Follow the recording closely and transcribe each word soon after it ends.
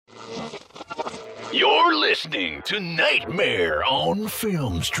You're listening to Nightmare on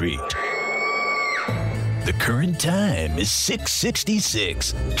Film Street. The current time is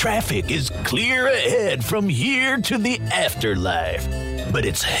 6:66. Traffic is clear ahead from here to the afterlife, but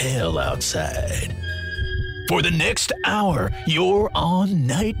it's hell outside. For the next hour, you're on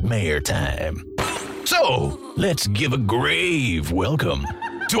Nightmare Time. So, let's give a grave welcome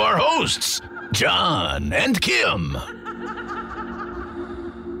to our hosts, John and Kim.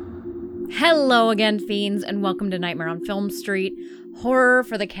 Hello again, fiends, and welcome to Nightmare on Film Street, horror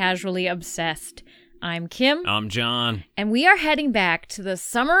for the casually obsessed. I'm Kim. I'm John. And we are heading back to the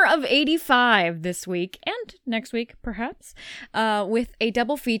summer of '85 this week, and next week, perhaps, with a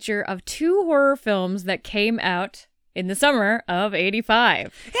double feature of two horror films that came out in the summer of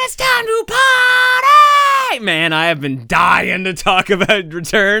 '85. It's time to party! Man, I have been dying to talk about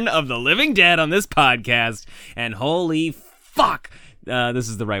Return of the Living Dead on this podcast, and holy fuck, this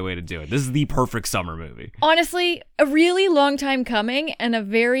is the right way to do it. This is the perfect summer movie. Honestly, a really long time coming and a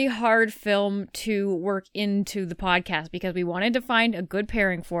very hard film to work into the podcast because we wanted to find a good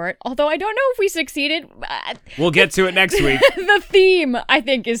pairing for it. Although I don't know if we succeeded. We'll get to it next week. The theme, I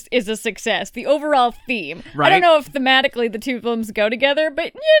think, is a success. The overall theme. Right. I don't know if thematically the two films go together,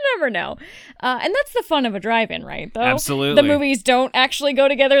 but you never know. And that's the fun of a drive-in, right? Though Absolutely. The movies don't actually go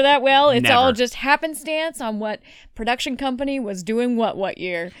together that well. It's Never. all just happenstance on what production company was doing what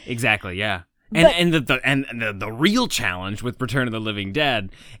year. Exactly, yeah. And the real challenge with Return of the Living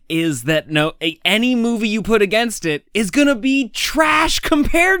Dead is that any movie you put against it is gonna be trash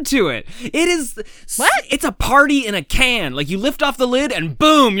compared to it. It is what? It's a party in a can. Like you lift off the lid and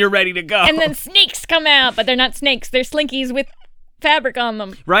boom, you're ready to go. And then snakes come out, but they're not snakes. They're slinkies with fabric on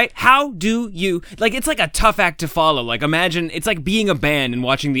them. Right? How do you... Like, it's like a tough act to follow. Like, imagine... It's like being a band and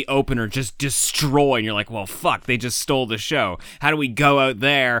watching the opener just destroy, and you're like, well, fuck, they just stole the show. How do we go out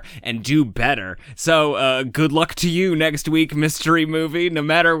there and do better? So, good luck to you next week, mystery movie. No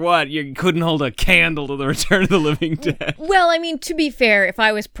matter what, you couldn't hold a candle to the Return of the Living Dead. Well, I mean, to be fair, if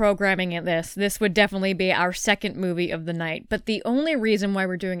I was programming at this would definitely be our second movie of the night. But the only reason why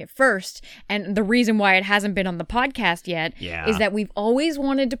we're doing it first, and the reason why it hasn't been on the podcast yet, is that we've always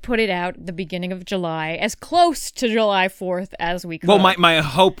wanted to put it out at the beginning of July, as close to July 4th as we could. Well, my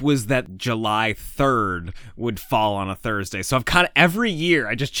hope was that July 3rd would fall on a Thursday. So I've kind of, every year,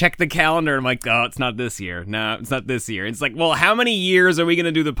 I just check the calendar and I'm like, oh, it's not this year. No, it's not this year. It's like, well, how many years are we going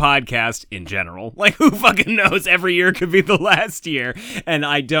to do the podcast in general? Like, who fucking knows? Every year could be the last year. And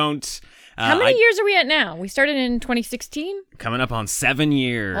I don't... How many years are we at now? We started in 2016? Coming up on 7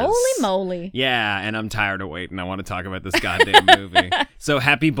 years. Holy moly. Yeah, and I'm tired of waiting. I want to talk about this goddamn movie. So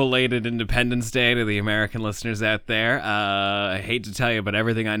happy belated Independence Day to the American listeners out there. I hate to tell you, but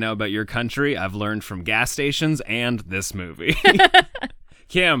everything I know about your country, I've learned from gas stations and this movie.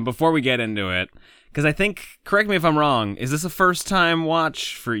 Kim, before we get into it, because I think, correct me if I'm wrong, is this a first-time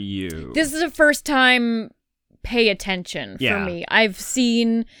watch for you? This is a first-time pay attention for me. I've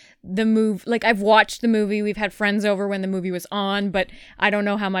seen the movie, like I've watched the movie. We've had friends over when the movie was on, but I don't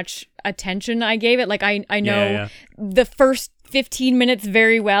know how much attention I gave it. Like I know the first 15 minutes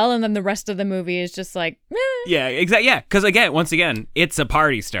very well, and then the rest of the movie is just like, eh. Yeah, exactly. Yeah, because once again, it's a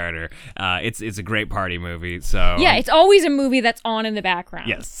party starter. It's a great party movie. So yeah, it's always a movie that's on in the background.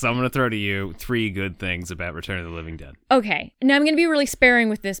 Yes, so I'm gonna throw to you 3 good things about Return of the Living Dead. Okay, now I'm gonna be really sparing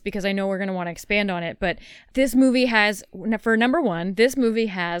with this because I know we're gonna want to expand on it. But this movie has, for number one, this movie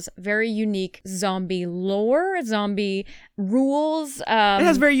has very unique zombie lore, zombie rules. It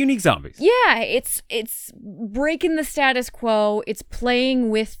has very unique zombies. Yeah, it's breaking the status quo. It's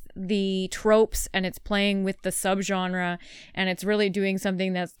playing with the tropes and it's playing with the subgenre, and it's really doing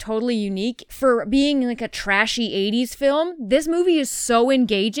something that's totally unique. For being like a trashy 80s film, this movie is so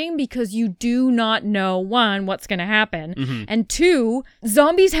engaging because you do not know, one, what's going to happen, and two,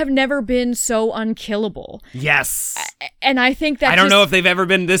 zombies have never been so unkillable. Yes. And I think that I don't know if they've ever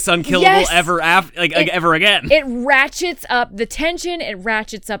been this unkillable ever again. It ratchets up the tension, it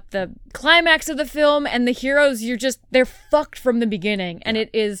ratchets up the climax of the film, and the heroes, they're fucked from the beginning, and it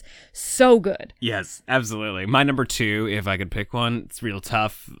is so good. Yes, absolutely. My number 2, if I could pick one, it's real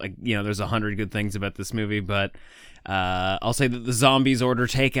tough. Like, there's 100 good things about this movie, but I'll say that the zombies order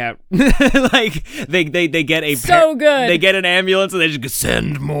takeout. Like they get good. They get an ambulance and they just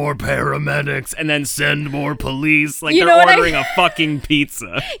send more paramedics and then send more police. Like they're ordering a fucking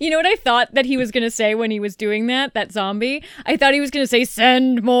pizza. You know what I thought that he was gonna say when he was doing that zombie? I thought he was gonna say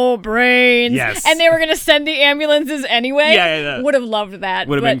send more brains. Yes. And they were gonna send the ambulances anyway. Yeah. Would have loved that.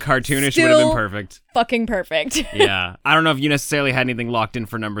 Would have been cartoonish. Would have been perfect. Fucking perfect. Yeah. I don't know if you necessarily had anything locked in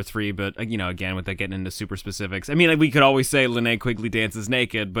for number 3, but again, without getting into super specifics. I mean, like, we could always say Linnea Quigley dances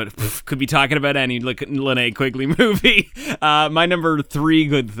naked, but could be talking about any Linnea Quigley movie. My number 3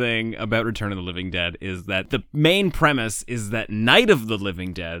 good thing about Return of the Living Dead is that the main premise is that Night of the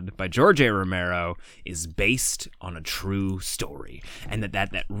Living Dead by George A. Romero is based on a true story, and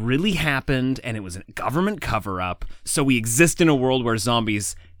that really happened, and it was a government cover-up, so we exist in a world where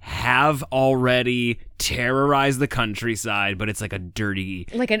zombies have already terrorized the countryside, but it's like a dirty,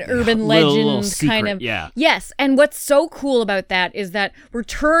 like an urban little legend secret, kind of. yeah. Yes, and what's so cool about that is that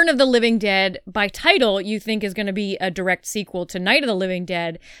Return of the Living Dead, by title, you think is going to be a direct sequel to Night of the Living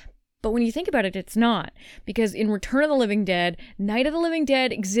Dead. But when you think about it, it's not. Because in Return of the Living Dead, Night of the Living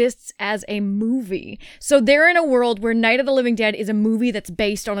Dead exists as a movie. So they're in a world where Night of the Living Dead is a movie that's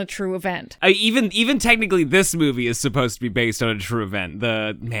based on a true event. Even technically, this movie is supposed to be based on a true event.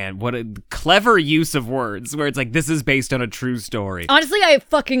 What a clever use of words, where it's like, this is based on a true story. Honestly, I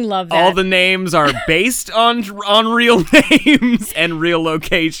fucking love that. All the names are based on real names and real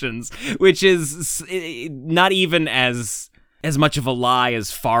locations, which is not even as much of a lie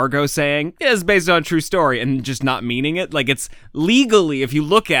as Fargo saying it's based on a true story and just not meaning it. Like, it's legally, if you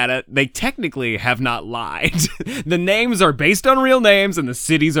look at it, they technically have not lied. The names are based on real names and the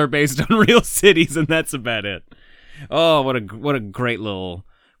cities are based on real cities, and that's about it. Oh, what a great little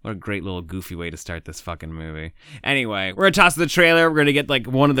goofy way to start this fucking movie. Anyway, we're gonna toss the trailer. We're gonna get like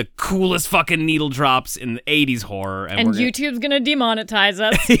one of the coolest fucking needle drops in the 80s horror. And YouTube's gonna demonetize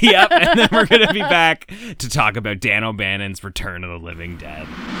us. Yep, and then we're gonna be back to talk about Dan O'Bannon's Return of the Living Dead.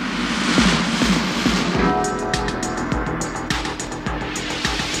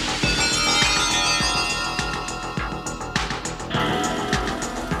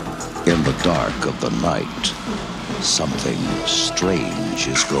 In the dark of the night, something strange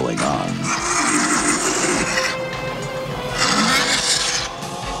is going on.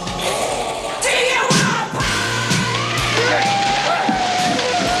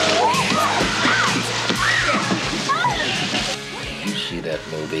 You see that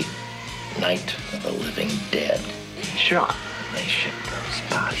movie, Night of the Living Dead? Sure. They ship those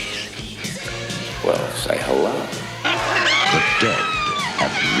bodies. Well, say hello. The dead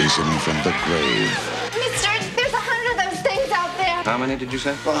have risen from the grave. Mister, there's 100 of those things out there. How many did you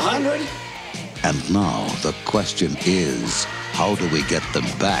say? 100. And now the question is, how do we get them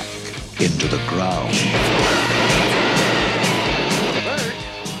back into the ground? Bert,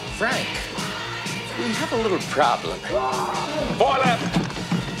 Frank, we have a little problem. 4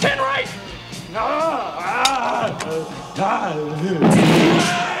 left, 10 right.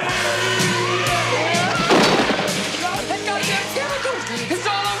 That goddamn chemicals! It's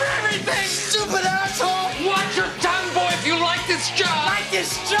all over everything! Stupid asshole! Watch your tongue, boy, if you like this job! Like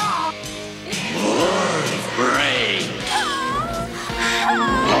this job!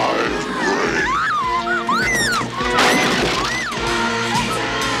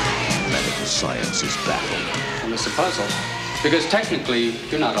 Medical science is baffled. And it's a puzzle, because technically,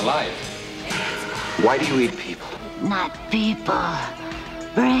 you're not alive. Why do you eat people? Not people.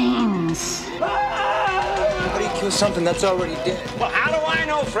 Brains. How do you kill something that's already dead? Well, how do I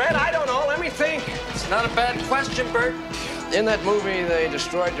know, Fred? I don't know. Let me think. It's not a bad question, Bert. In that movie, they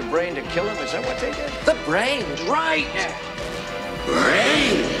destroyed the brain to kill him. Is that what they did? The brains, right?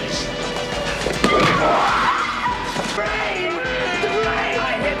 Brains! Brain! The brain!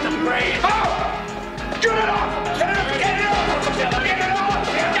 I hit the brain! Oh! Get it off! Get it off! Get it off! Get it off!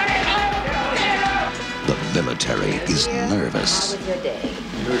 Get it off! Get it off! The military is nervous.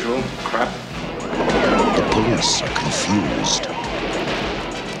 Usual crap. The police are confused.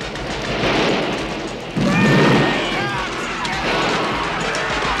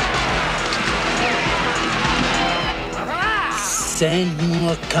 Send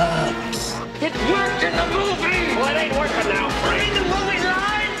more cops. It worked in the movie! Well, it ain't working now. Read the movie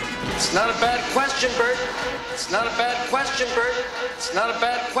line! It's not a bad question, Bert. It's not a bad question, Bert. It's not a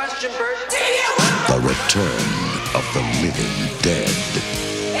bad question, Bert. The return of the living dead.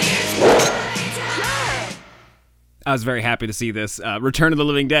 I was very happy to see this. Return of the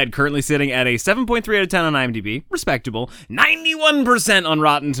Living Dead, currently sitting at a 7.3 out of 10 on IMDb. Respectable. 91% on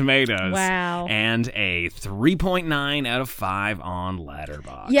Rotten Tomatoes. Wow. And a 3.9 out of 5 on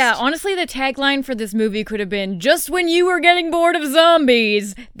Letterboxd. Yeah, honestly, the tagline for this movie could have been, just when you were getting bored of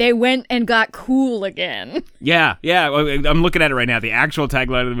zombies, they went and got cool again. Yeah. I'm looking at it right now. The actual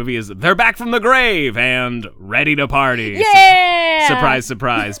tagline of the movie is, they're back from the grave and ready to party. Yeah! Surprise,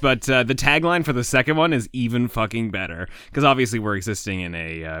 surprise. But the tagline for the second one is even fucking better, because obviously we're existing in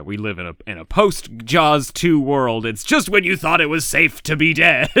we live in a post Jaws 2 world. It's just when you thought it was safe to be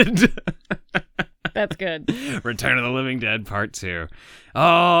dead. That's good. Return of the Living Dead Part 2.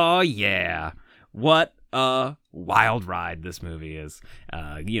 Oh yeah, what a wild ride this movie is.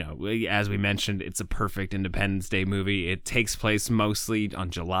 As we mentioned, it's a perfect Independence Day movie. It takes place mostly on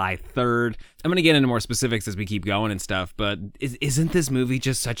July 3rd. I'm going to get into more specifics as we keep going and stuff, but isn't this movie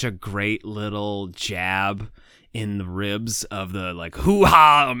just such a great little jab in the ribs of the, like,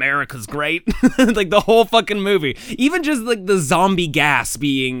 hoo-ha, America's great? Like, the whole fucking movie. Even just, like, the zombie gas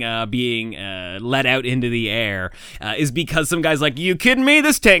being let out into the air is because some guy's like, you kidding me?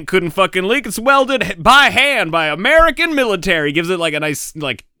 This tank couldn't fucking leak. It's welded by hand by American military. Gives it, like, a nice,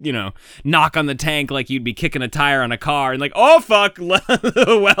 like, knock on the tank like you'd be kicking a tire on a car. And like, oh, fuck,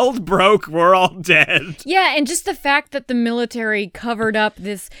 the weld broke. We're all dead. Yeah, and just the fact that the military covered up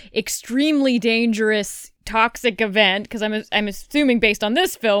this extremely dangerous toxic event, because I'm assuming based on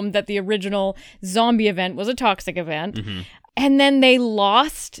this film that the original zombie event was a toxic event, and then they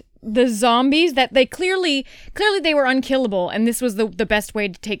lost the zombies, that they clearly they were unkillable, and this was the best way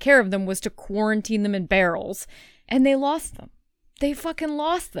to take care of them was to quarantine them in barrels, and they lost them. They fucking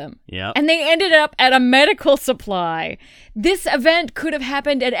lost them. Yeah. And they ended up at a medical supply. This event could have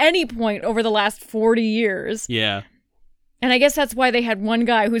happened at any point over the last 40 years. Yeah. And I guess that's why they had one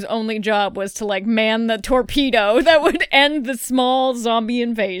guy whose only job was to, like, man the torpedo that would end the small zombie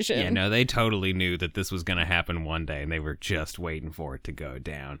invasion. Yeah, no, they totally knew that this was going to happen one day, and they were just waiting for it to go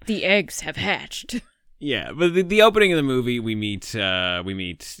down. The eggs have hatched. Yeah, but the opening of the movie, we meet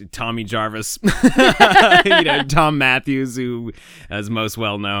Tommy Jarvis, Tom Matthews, who is most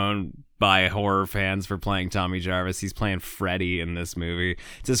well known by horror fans for playing Tommy Jarvis. He's playing Freddy in this movie.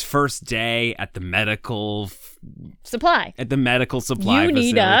 It's his first day at the medical supply. At the medical supply facility.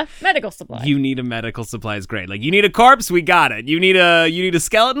 You need a medical supply. You need a medical supply is great. Like, you need a corpse, we got it. You need a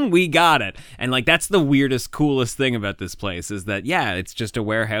skeleton, we got it. And like, that's the weirdest, coolest thing about this place is that, yeah, it's just a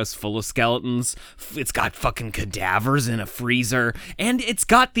warehouse full of skeletons. It's got fucking cadavers in a freezer, and it's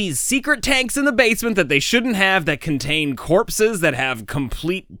got these secret tanks in the basement that they shouldn't have that contain corpses that have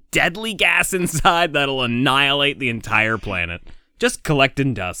complete deadly gas inside that'll annihilate the entire planet. Just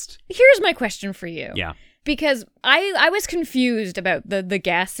collecting dust. Here's my question for you. Yeah. Because I was confused about the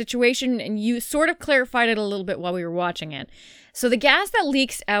gas situation, and you sort of clarified it a little bit while we were watching it. So the gas that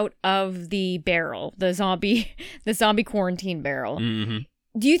leaks out of the barrel, the zombie quarantine barrel,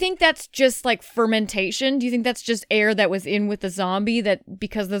 do you think that's just like fermentation? Do you think that's just air that was in with the zombie, that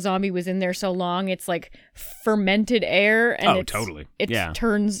because the zombie was in there so long, it's like fermented air? And totally. It's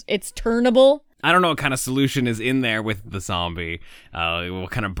turnable? I don't know what kind of solution is in there with the zombie.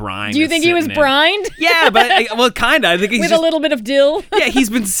 What kind of brine? Do you think he was brined? Yeah, but kind of. I think he's with a little bit of dill. Yeah, he's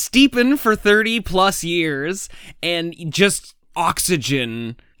been steeping for 30 plus years, and just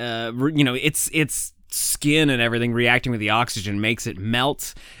oxygen. It's skin and everything reacting with the oxygen makes it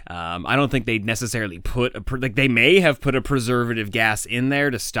melt. I don't think they necessarily put they may have put a preservative gas in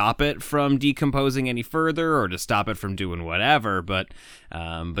there to stop it from decomposing any further or to stop it from doing whatever. But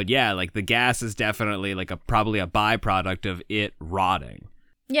yeah, like the gas is definitely like probably a byproduct of it rotting.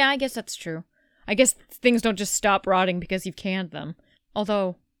 Yeah, I guess that's true. I guess things don't just stop rotting because you've canned them.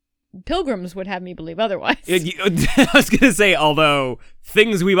 Although Pilgrims would have me believe otherwise. I was going to say, although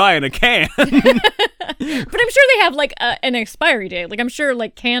things we buy in a can. But I'm sure they have like an expiry date. Like I'm sure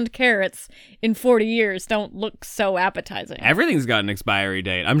like canned carrots in 40 years don't look so appetizing. Everything's got an expiry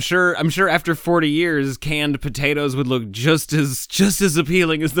date. I'm sure after 40 years canned potatoes would look just as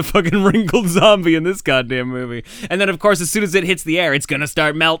appealing as the fucking wrinkled zombie in this goddamn movie. And then of course as soon as it hits the air, it's going to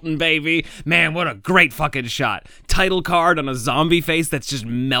start melting, baby. Man, what a great fucking shot. Title card on a zombie face that's just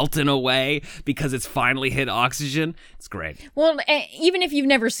melting away because it's finally hit oxygen. It's great. Well, even if you've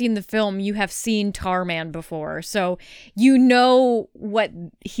never seen the film, you have seen Tarman before, so you know what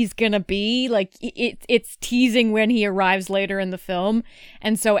he's gonna be. Like it's teasing when he arrives later in the film,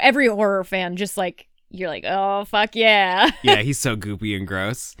 and so every horror fan just like, you're like, oh, fuck yeah. Yeah, he's so goopy and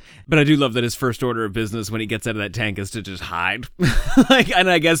gross. But I do love that his first order of business when he gets out of that tank is to just hide.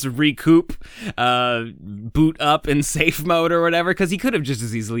 And I guess recoup, boot up in safe mode or whatever, because he could have just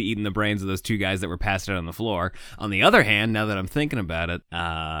as easily eaten the brains of those two guys that were passed out on the floor. On the other hand, now that I'm thinking about it,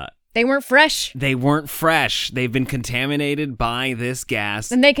 they weren't fresh. They weren't fresh. They've been contaminated by this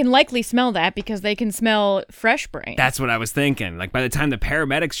gas. And they can likely smell that because they can smell fresh brains. That's what I was thinking. Like, by the time the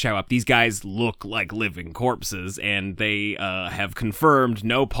paramedics show up, these guys look like living corpses, and they have confirmed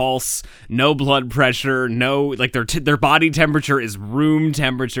no pulse, no blood pressure, no, like, their body temperature is room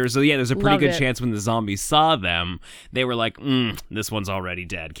temperature. So, yeah, there's a pretty good chance when the zombies saw them, they were like, this one's already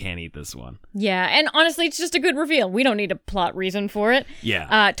dead. Can't eat this one. Yeah, and honestly, it's just a good reveal. We don't need a plot reason for it.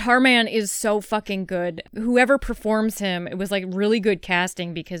 Yeah. Tarman is so fucking good. Whoever performs him, it was like really good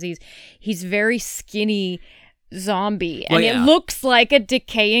casting because he's very skinny, zombie, Well, and yeah. it looks like a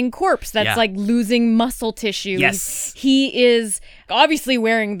decaying corpse that's Yeah. like losing muscle tissue. Yes. He is obviously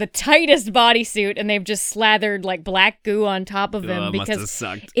wearing the tightest bodysuit, and they've just slathered like black goo on top of him it must have because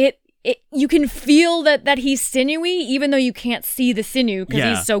sucked. it you can feel that he's sinewy even though you can't see the sinew because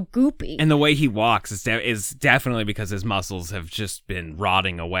Yeah. he's so goopy. And the way he walks is definitely because his muscles have just been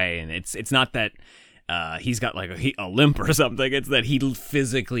rotting away, and it's not that he's got like a limp or something. It's that he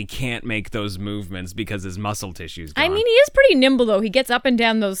physically can't make those movements because his muscle tissue's gone. I mean, he is pretty nimble though. He gets up and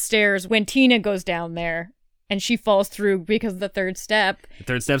down those stairs when Tina goes down there and she falls through because of the third step. The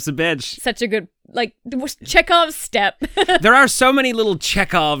third step's a bitch. Such a good, like, Chekhov's step. There are so many little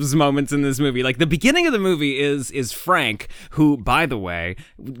Chekhov's moments in this movie. Like the beginning of the movie is Frank, who, by the way,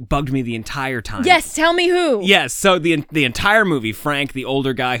 bugged me the entire time. Yes, tell me who. Yes, so the entire movie, Frank, the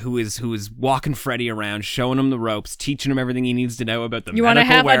older guy who is walking Freddy around, showing him the ropes, teaching him everything he needs to know about the You wanna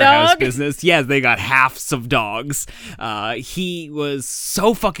medical have a warehouse dog? business. Yes, they got halves of dogs. He was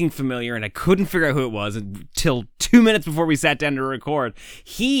so fucking familiar, and I couldn't figure out who it was until 2 minutes before we sat down to record.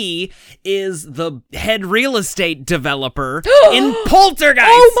 He is the head real estate developer in Poltergeist.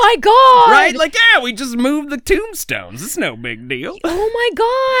 Oh my god! Right? Like, yeah, we just moved the tombstones. It's no big deal. Oh my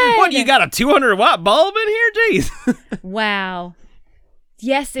god! What, you got a 200-watt bulb in here? Jeez. Wow.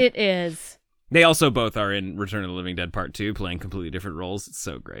 Yes, it is. They also both are in Return of the Living Dead Part 2, playing completely different roles. It's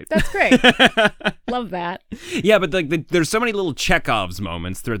so great. That's great. Love that. Yeah, but like there's so many little Chekhov's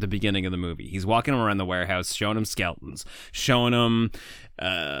moments throughout the beginning of the movie. He's walking around the warehouse, showing him skeletons, showing him,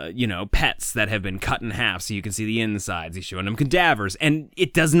 pets that have been cut in half so you can see the insides. He's showing him cadavers, and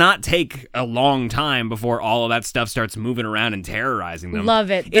it does not take a long time before all of that stuff starts moving around and terrorizing them. Love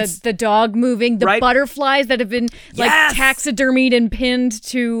it. It's The dog moving, the Right? butterflies that have been like Yes! taxidermied and pinned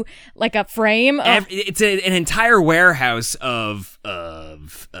to like a frame. Oh, It's an entire warehouse of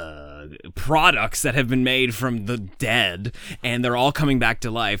products that have been made from the dead, and they're all coming back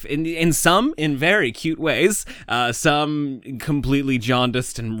to life. In some in very cute ways, some completely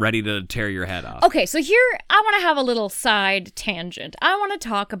jaundiced and ready to tear your head off. Okay, so here I want to have a little side tangent. I want to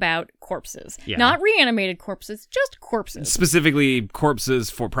talk about corpses. Yeah. Not reanimated corpses, just corpses. Specifically, corpses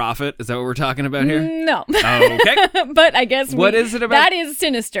for profit. Is that what we're talking about here? No. Okay. But I guess What is it about- that is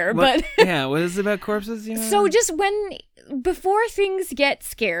sinister. What- But yeah, what is it about corpses? You know? so just before things get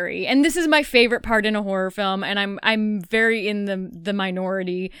scary, and this is my favorite part in a horror film, and I'm very in the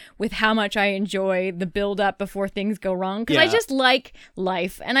minority with how much I enjoy the build up before things go wrong, because I Yeah. just like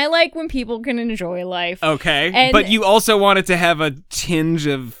life, and I like when people can enjoy life. Okay, And- but you also want it to have a tinge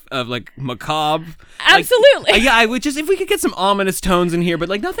of like macabre. Absolutely. Like, I would just, if we could get some ominous tones in here, but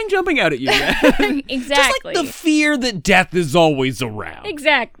like nothing jumping out at you yet. Exactly. Just like the fear that death is always around.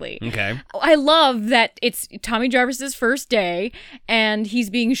 Exactly. Okay. I love that it's Tommy Jarvis's first day, and he's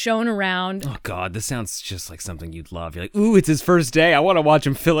being shown around. Oh God, this sounds just like something you'd love. You're like, ooh, it's his first day. I want to watch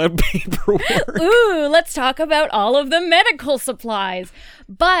him fill out paperwork. Ooh, let's talk about all of the medical supplies.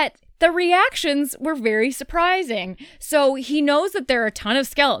 But the reactions were very surprising. So he knows that there are a ton of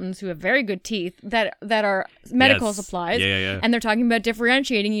skeletons who have very good teeth that are medical Yes. supplies. Yeah. And they're talking about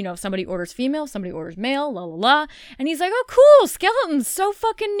differentiating, if somebody orders female, somebody orders male, la la la. And he's like, oh, cool, skeletons, so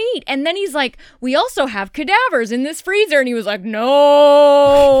fucking neat. And then he's like, we also have cadavers in this freezer. And he was like,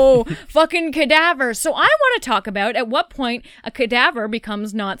 no, fucking cadavers. So I want to talk about at what point a cadaver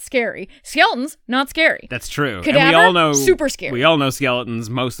becomes not scary. Skeletons, not scary. That's true. Cadaver, and we all know super scary. We all know skeletons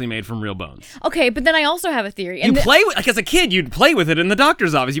mostly made from real bones. Okay, but then I also have a theory. You play with, like as a kid, you'd play with it in the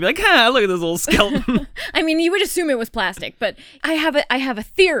doctor's office. You'd be like, look at this little skeleton. I mean, you would assume it was plastic, but I have a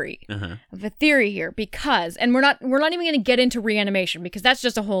theory. Uh-huh. I have a theory here because, and we're not even going to get into reanimation because that's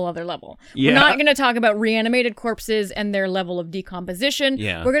just a whole other level. Yeah. We're not going to talk about reanimated corpses and their level of decomposition.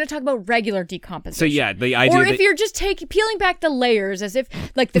 Yeah. We're going to talk about regular decomposition. So yeah, the idea or if that you're just peeling back the layers as if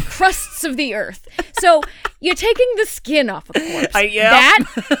like the crusts of the earth. So you're taking the skin off a corpse. yeah.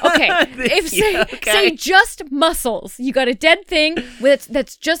 If say just muscles, you got a dead thing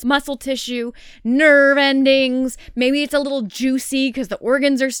that's just muscle tissue, nerve endings. Maybe it's a little juicy because the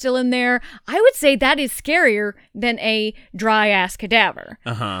organs are still in there. I would say that is scarier than a dry ass cadaver.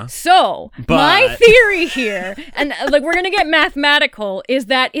 So my theory here, and like we're gonna get mathematical, is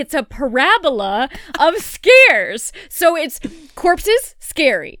that it's a parabola of scares. So it's corpses,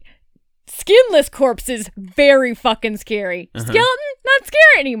 scary. Skinless corpses, very fucking scary. Skeleton, not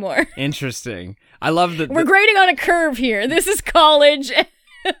scary anymore. Interesting. I love that. We're grading on a curve here. This is college.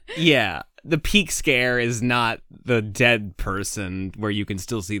 Yeah. the peak scare is not the dead person where you can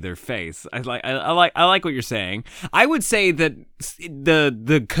still see their face. I like what you're saying. I would say that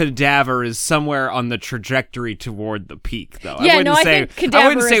the cadaver is somewhere on the trajectory toward the peak, though. Yeah, I think cadaver I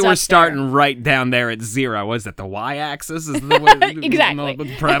wouldn't say is we're up starting there. right down there at 0. Was that the y-axis? Is the way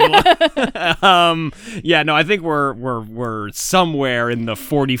Exactly. prevalent? I think we're somewhere in the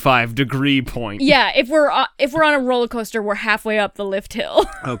 45-degree point. Yeah, if we're on a roller coaster, we're halfway up the lift hill.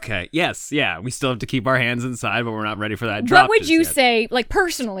 Okay. Yes. Yeah. We still have to keep our hands inside, but we're not ready for that drop. What would you yet. say, like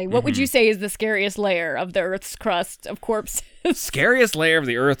personally, what would you say is the scariest layer of the Earth's crust of corpses? Scariest layer of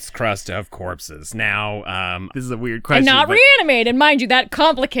the Earth's crust of corpses. Now, this is a weird question. And not but reanimated, mind you, that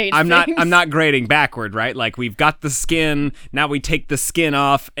complicates I'm things. not grading backward, right? Like we've got the skin. Now we take the skin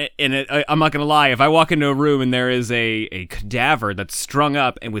off, and I'm not gonna lie. If I walk into a room and there is a cadaver that's strung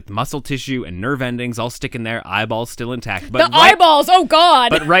up and with muscle tissue and nerve endings all sticking there, eyeballs still intact, but eyeballs, oh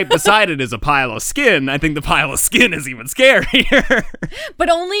god! But right beside it is a pile of skin. I think the pile of skin is even scarier. But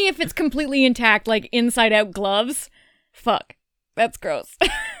only if it's completely intact, like inside out gloves. Fuck. That's gross.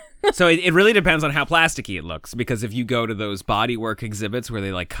 So it really depends on how plasticky it looks, because if you go to those bodywork exhibits where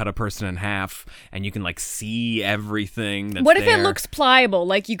they like cut a person in half and you can like see everything that's What if there. it looks pliable,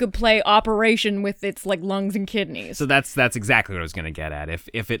 like you could play Operation with its like lungs and kidneys? So that's exactly what I was going to get at.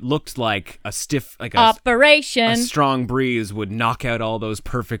 If it looked like a stiff, like Operation, a strong breeze would knock out all those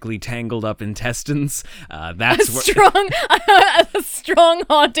perfectly tangled up intestines, that's a strong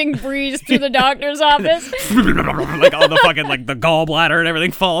haunting breeze through the doctor's office. Like all the fucking like the gallbladder and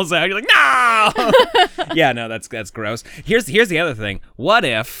everything falls out. You're like, no. Yeah, no, that's gross. Here's the other thing. What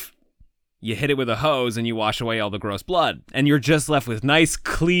if you hit it with a hose and you wash away all the gross blood, and you're just left with nice,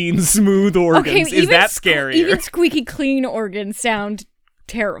 clean, smooth organs? Okay, is that scarier? Even squeaky clean organs sound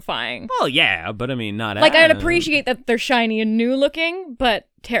terrifying. Well, yeah, but I mean, not like I'd appreciate that they're shiny and new looking, but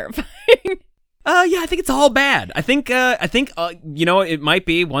terrifying. Yeah, I think it's all bad. I think you know, it might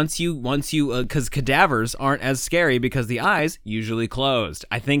be once you because cadavers aren't as scary because the eyes usually closed.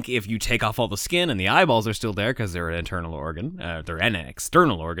 I think if you take off all the skin and the eyeballs are still there because they're an internal organ, they're an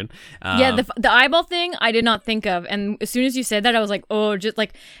external organ. Yeah, the eyeball thing I did not think of, and as soon as you said that, I was like, oh, just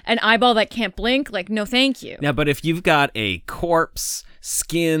like an eyeball that can't blink. Like, no, thank you. Now, but if you've got a corpse,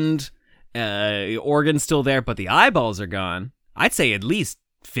 skinned, organ still there, but the eyeballs are gone, I'd say at least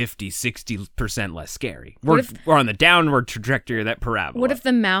 50-60% less scary. We're on the downward trajectory of that parabola. What if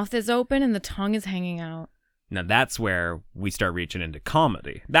the mouth is open and the tongue is hanging out? Now that's where we start reaching into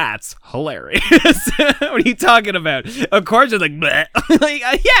comedy. That's hilarious. What are you talking about? Of course, it's like, bleh.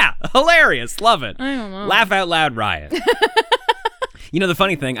 Like, yeah, hilarious. Love it. I don't know. Laugh out loud riot. You know, the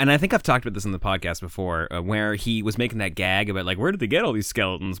funny thing, and I think I've talked about this in the podcast before, where he was making that gag about, like, where did they get all these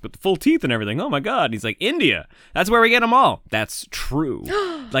skeletons with the full teeth and everything? Oh, my God. And he's like, India. That's where we get them all. That's true.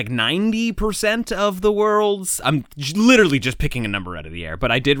 Like 90% of the world's... I'm literally just picking a number out of the air, but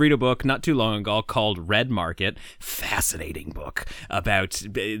I did read a book not too long ago called Red Market. Fascinating book about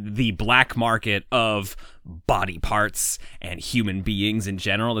the black market of body parts and human beings in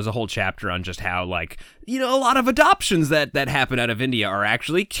general. There's a whole chapter on just how, like, you know, a lot of adoptions that happen out of India are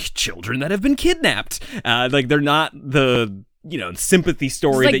actually children that have been kidnapped. Like, they're not the, you know, sympathy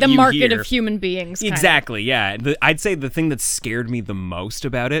story it's like that the you market hear. of human beings. Exactly, yeah. I'd say the thing that scared me the most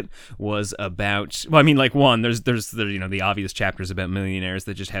about it was about, well, I mean, like, one, there's you know, the obvious chapters about millionaires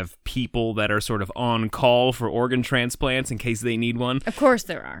that just have people that are sort of on call for organ transplants in case they need one. Of course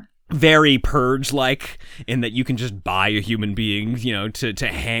there are. Very Purge-like, in that you can just buy a human being, you know, to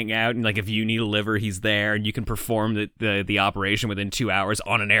hang out, and like if you need a liver, he's there, and you can perform the operation within 2 hours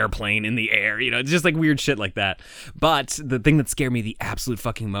on an airplane in the air, you know, just like weird shit like that. But the thing that scared me the absolute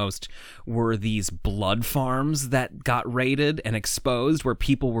fucking most were these blood farms that got raided and exposed, where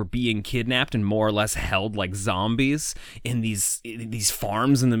people were being kidnapped and more or less held like zombies in these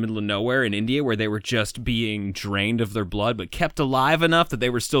farms in the middle of nowhere in India, where they were just being drained of their blood but kept alive enough that they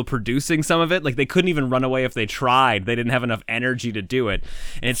were still producing some of it. Like, they couldn't even run away if they tried. They didn't have enough energy to do it.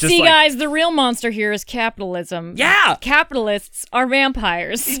 And it's just guys, the real monster here is capitalism. Yeah! Capitalists are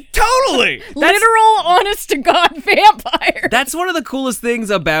vampires. Totally! Literal, honest-to-God vampires. That's one of the coolest things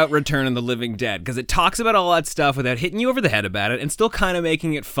about Return of the Living Dead, because it talks about all that stuff without hitting you over the head about it and still kind of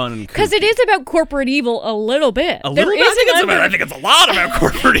making it fun and cool. Because it is about corporate evil a little bit. I think it's a lot about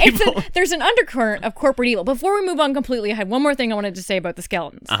corporate evil. There's an undercurrent of corporate evil. Before we move on completely, I had one more thing I wanted to say about the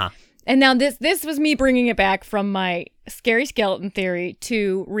skeletons. Uh-huh. And now this was me bringing it back from my scary skeleton theory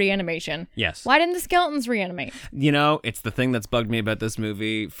to reanimation. Yes. Why didn't the skeletons reanimate? You know, it's the thing that's bugged me about this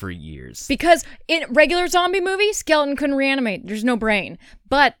movie for years. Because in regular zombie movie, skeleton couldn't reanimate. There's no brain.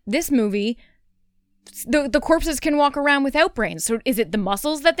 But this movie, the corpses can walk around without brains. So is it the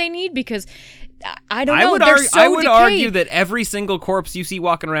muscles that they need? Because I don't know. I would argue that every single corpse you see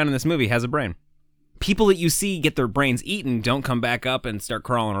walking around in this movie has a brain. People that you see get their brains eaten don't come back up and start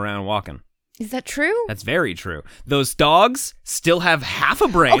crawling around and walking. Is that true? That's very true. Those dogs still have half a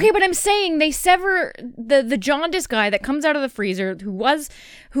brain. Okay, but I'm saying they sever the jaundice guy that comes out of the freezer who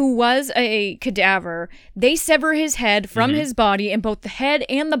was a cadaver. They sever his head from his body, and both the head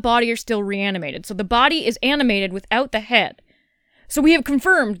and the body are still reanimated. So the body is animated without the head. So we have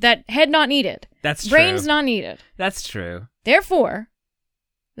confirmed that head not needed. That's true. Brains not needed. That's true. Therefore,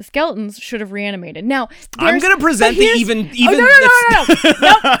 the skeletons should have reanimated. Now, I'm going to present the even. No,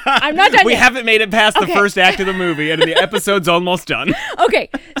 I'm not done We yet. haven't made it past the first act of the movie, and the episode's almost done. Okay,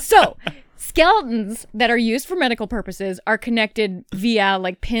 so skeletons that are used for medical purposes are connected via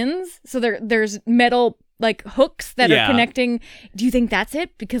like pins. So there's metal like hooks that are connecting. Do you think that's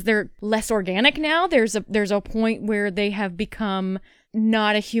it? Because they're less organic now. There's a point where they have become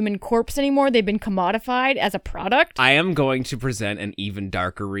not a human corpse anymore. They've been commodified as a product. I am going to present an even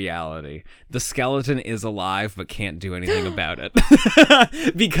darker reality. The skeleton is alive but can't do anything about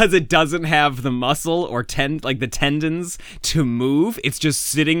it. Because it doesn't have the muscle or the tendons to move. It's just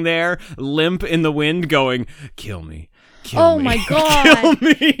sitting there, limp in the wind, going, kill me. Kill me. My God. Kill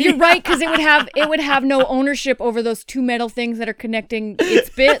me. You're right, because it would have no ownership over those two metal things that are connecting its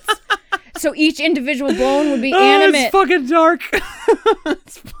bits. So each individual bone would be animate. It's fucking dark.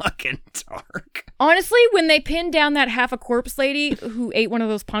 It's fucking dark. Honestly, when they pinned down that half a corpse lady who ate one of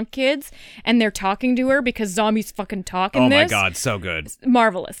those punk kids, and they're talking to her because zombies fucking talk in this. Oh my God, so good. It's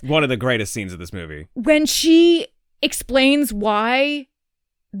marvelous. One of the greatest scenes of this movie. When she explains why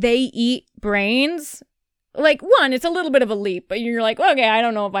they eat brains, like, one, it's a little bit of a leap, but you're like, okay, I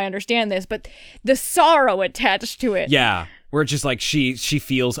don't know if I understand this, but the sorrow attached to it. Yeah. Where it's just like she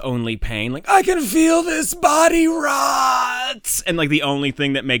feels only pain. Like, I can feel this body rot. And like the only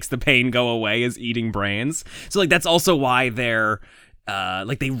thing that makes the pain go away is eating brains. So like that's also why they're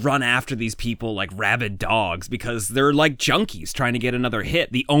like they run after these people like rabid dogs, because they're like junkies trying to get another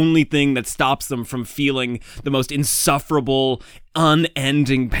hit. The only thing that stops them from feeling the most insufferable,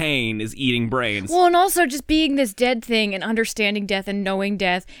 unending pain is eating brains. Well, and also just being this dead thing and understanding death and knowing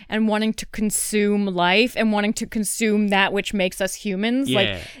death and wanting to consume life and wanting to consume that which makes us humans. Yeah.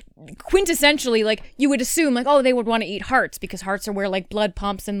 Like, quintessentially, like, you would assume, like, oh, they would want to eat hearts because hearts are where, like, blood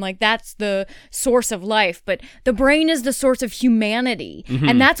pumps and, like, that's the source of life. But the brain is the source of humanity.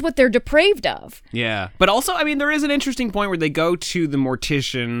 And that's what they're depraved of. Yeah. But also, I mean, there is an interesting point where they go to the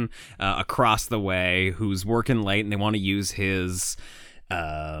mortician across the way who's working late, and they want to use his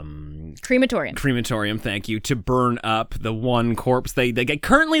crematorium, thank you, to burn up the one corpse they get.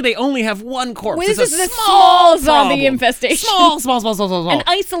 Currently they only have one corpse. Well, this is a small zombie infestation. Small. An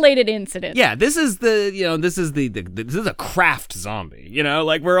isolated incident. Yeah, this is this is a craft zombie,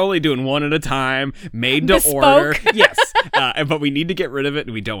 like we're only doing one at a time, made to Bespoke. order. Yes. But we need to get rid of it,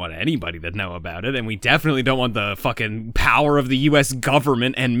 and we don't want anybody to know about it, and we definitely don't want the fucking power of the US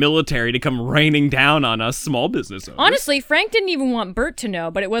government and military to come raining down on us small business owners. Honestly, Frank didn't even want Bert to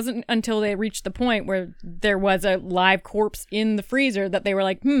know, but it wasn't until they reached the point where there was a live corpse in the freezer that they were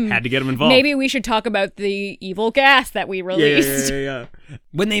like, had to get him involved. Maybe we should talk about the evil gas that we released. Yeah.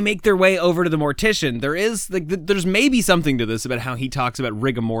 When they make their way over to the mortician, there's maybe something to this about how he talks about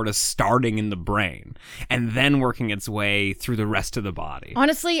rigor mortis starting in the brain and then working its way through the rest of the body.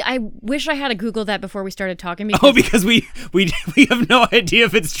 Honestly, I wish I had Googled that before we started talking. Because we have no idea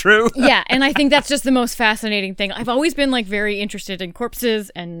if it's true. Yeah, and I think that's just the most fascinating thing. I've always been like very interested in corpses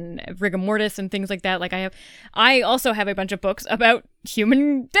and rigor mortis and things like that. Like I also have a bunch of books about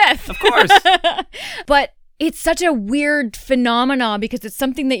human death. Of course. But it's such a weird phenomenon because it's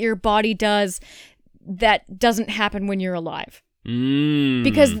something that your body does that doesn't happen when you're alive.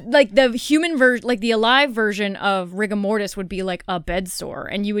 Because like the human version, like the alive version of rigor mortis would be like a bed sore,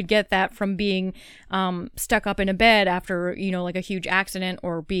 and you would get that from being stuck up in a bed after, like a huge accident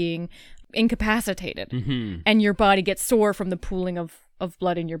or being incapacitated. And your body gets sore from the pooling of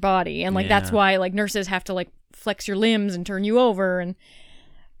blood in your body. And like that's why like nurses have to like flex your limbs and turn you over.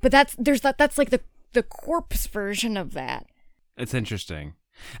 But that's like the corpse version of that. It's interesting.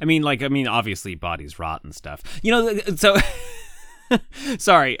 I mean, obviously bodies rot and stuff. So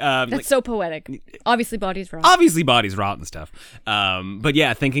sorry. That's so poetic. Obviously bodies rot. Obviously bodies rot and stuff. But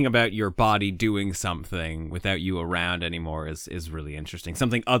yeah, thinking about your body doing something without you around anymore is really interesting.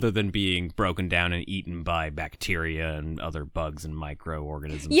 Something other than being broken down and eaten by bacteria and other bugs and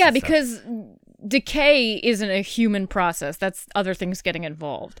microorganisms. Yeah, because decay isn't a human process. That's other things getting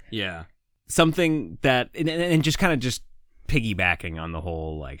involved. Yeah. Something that, and just kind of just piggybacking on the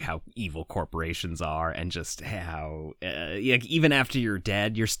whole, like, how evil corporations are and just how, like, even after you're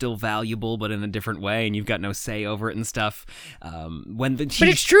dead, you're still valuable, but in a different way, and you've got no say over it and stuff. But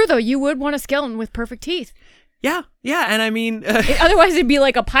it's true, though. You would want a skeleton with perfect teeth. Yeah, and I mean... Otherwise, it'd be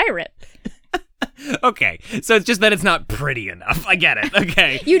like a pirate. Okay, so it's just that it's not pretty enough. I get it,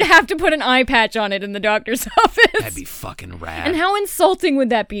 okay. You'd have to put an eye patch on it in the doctor's office. That'd be fucking rad. And how insulting would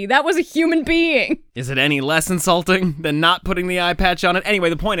that be? That was a human being. Is it any less insulting than not putting the eye patch on it? Anyway,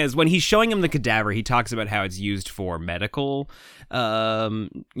 the point is, when he's showing him the cadaver, he talks about how it's used for medical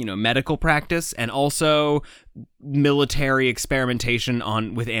practice and also military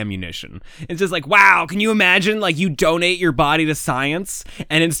experimentation with ammunition. It's just like, wow, can you imagine, like, you donate your body to science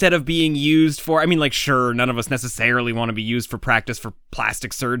and instead of being used for, I mean, like, sure, none of us necessarily want to be used for practice for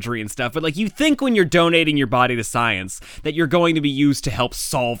plastic surgery and stuff, but, like, you think when you're donating your body to science that you're going to be used to help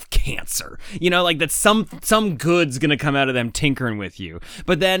solve cancer, you know, like, that some good's gonna come out of them tinkering with you.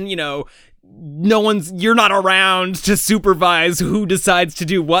 But then, you know, you're not around to supervise who decides to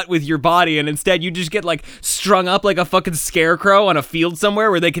do what with your body, and instead you just get, like, strung up like a fucking scarecrow on a field somewhere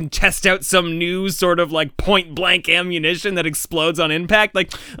where they can test out some new sort of, like, point blank ammunition that explodes on impact.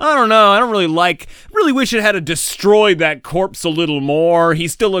 Like, I don't know, I don't really wish it had destroyed that corpse a little more. He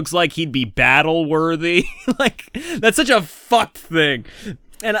still looks like he'd be battle worthy. Like, that's such a fucked thing.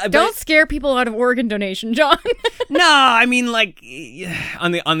 Don't scare people out of organ donation, John. No, I mean, like,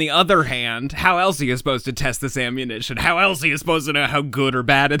 on the other hand, how else are you supposed to test this ammunition? How else are you supposed to know how good or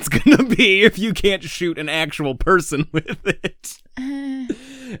bad it's gonna be if you can't shoot an actual person with it?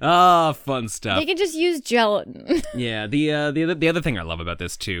 Fun stuff. They can just use gelatin. Yeah, the other thing I love about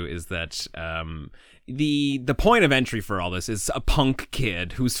this too is that the point of entry for all this is a punk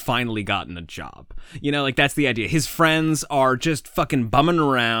kid who's finally gotten a job. You know, like, that's the idea. His friends are just fucking bumming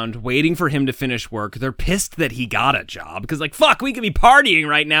around, waiting for him to finish work. They're pissed that he got a job, because, like, fuck, we could be partying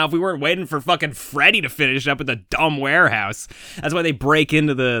right now if we weren't waiting for fucking Freddy to finish up at the dumb warehouse. That's why they break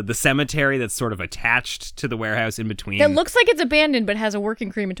into the cemetery that's sort of attached to the warehouse in between. That looks like it's abandoned, but has a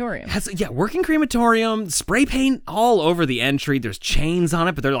working crematorium. Working crematorium, spray paint all over the entry. There's chains on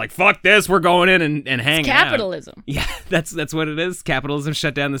it, but they're like, fuck this, we're going in and hanging out. Capitalism. Yeah, that's what it is. Capitalism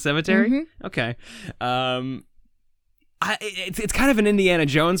shut down the cemetery. Mm-hmm. Okay. It's kind of an Indiana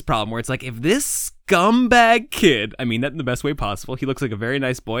Jones problem where it's like, if this scumbag kid, I mean that in the best way possible, he looks like a very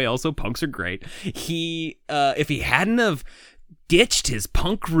nice boy. Also, punks are great. If he hadn't have ditched his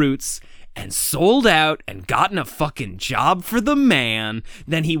punk roots and sold out and gotten a fucking job for the man,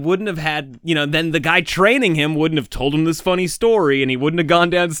 then he wouldn't have had, you know, then the guy training him wouldn't have told him this funny story, and he wouldn't have gone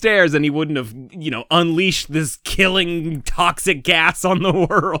downstairs, and he wouldn't have, you know, unleashed this killing toxic gas on the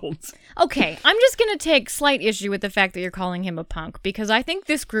world. Okay, I'm just going to take slight issue with the fact that you're calling him a punk, because I think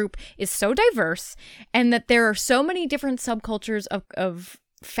this group is so diverse, and that there are so many different subcultures of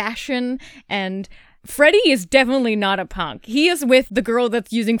fashion, and Freddy is definitely not a punk. He is with the girl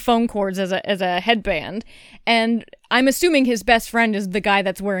that's using phone cords as a headband, and I'm assuming his best friend is the guy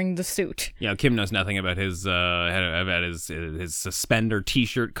that's wearing the suit. Yeah, Kim knows nothing about his suspender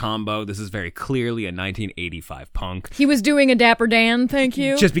t-shirt combo. This is very clearly a 1985 punk. He was doing a Dapper Dan, thank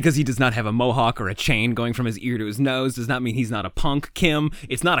you. Just because he does not have a mohawk or a chain going from his ear to his nose does not mean he's not a punk, Kim.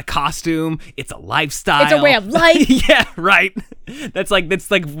 It's not a costume. It's a lifestyle. It's a way of life. Yeah, right. That's like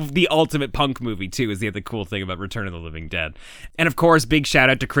the ultimate punk movie too. Is the other cool thing about Return of the Living Dead. And of course, big shout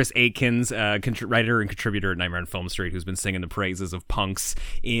out to Chris Aikens, writer and contributor at Nightmare on Film Street, who's been singing the praises of punks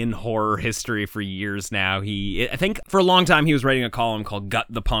in horror history for years now. I think for a long time he was writing a column called Gut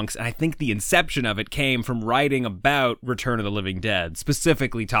the Punks, and I think the inception of it came from writing about Return of the Living Dead,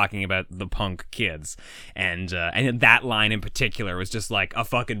 specifically talking about the punk kids. And that line in particular was just like a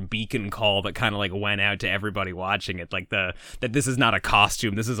fucking beacon call that kind of like went out to everybody watching it, like that this is not a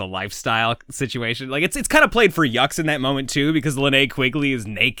costume, this is a lifestyle situation. Like it's kind of played for yucks in that moment too, because Linnea Quigley is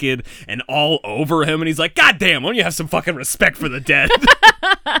naked and all over him, and he's like, God damn, why don't you have some fucking respect for the dead?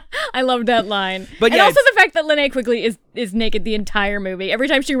 I love that line. But and also the fact that Linnea Quigley is naked the entire movie. Every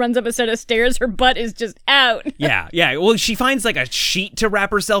time she runs up a set of stairs, her butt is just out. Yeah. Well, she finds like a sheet to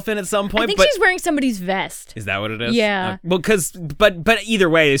wrap herself in at some point. I think she's wearing somebody's vest. Is that what it is? Yeah. But either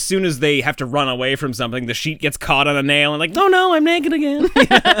way, as soon as they have to run away from something, the sheet gets caught on a nail and like, no, I'm naked again.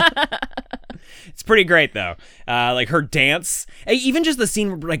 It's pretty great though. Like her dance, even just the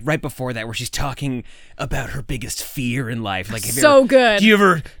scene like right before that where she's talking about her biggest fear in life. Like, good. Do you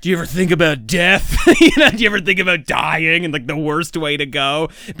ever think about death? Do you ever think about dying and like the worst way to go,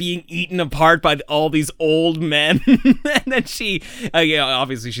 being eaten apart by all these old men? And then she,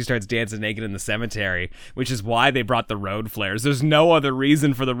 obviously she starts dancing naked in the cemetery, which is why they brought the road flares. There's no other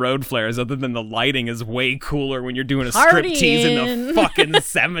reason for the road flares other than the lighting is way cooler when you're doing a striptease in the fucking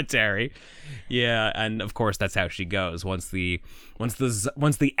cemetery. Yeah, and of course that's how she goes. Once the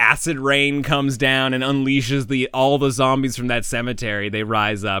acid rain comes down and unleashes all the zombies from that cemetery, they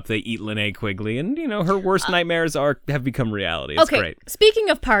rise up, they eat Linnea Quigley, and her worst nightmares have become reality. It's great. Speaking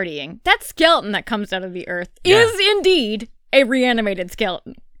of partying, that skeleton that comes out of the earth is indeed a reanimated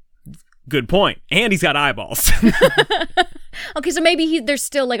skeleton. Good point. And he's got eyeballs. Okay, so maybe there's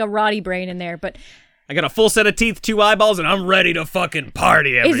still like a Roddy brain in there, but I got a full set of teeth, 2 eyeballs, and I'm ready to fucking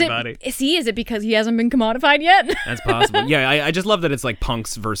party, everybody. Is it because he hasn't been commodified yet? That's possible. Yeah, I just love that it's like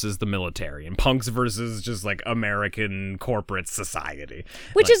punks versus the military and punks versus just like American corporate society.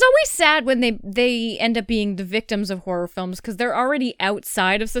 Which is always sad when they end up being the victims of horror films because they're already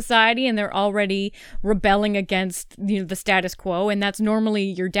outside of society and they're already rebelling against the status quo, and that's normally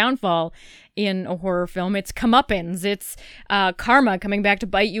your downfall in a horror film. It's comeuppance. It's karma coming back to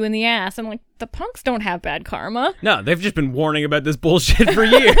bite you in the ass. I'm like, the punks don't have bad karma. No, they've just been warning about this bullshit for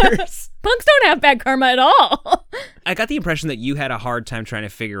years. Punks don't have bad karma at all. I got the impression that you had a hard time trying to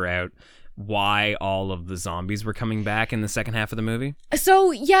figure out why all of the zombies were coming back in the second half of the movie.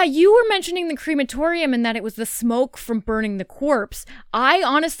 So, yeah, you were mentioning the crematorium and that it was the smoke from burning the corpse. I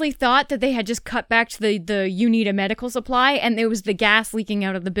honestly thought that they had just cut back to the you need a medical supply and it was the gas leaking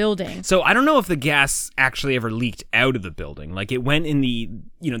out of the building. So I don't know if the gas actually ever leaked out of the building. Like, it went in the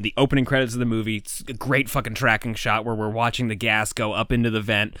opening credits of the movie. It's a great fucking tracking shot where we're watching the gas go up into the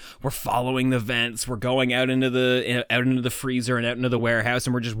vent. We're following the vents. We're going out into the freezer and out into the warehouse,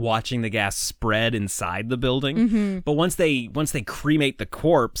 and we're just watching the gas spread inside the building. Mm-hmm. But once they cremate the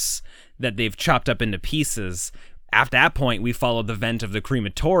corpse that they've chopped up into pieces, at that point we follow the vent of the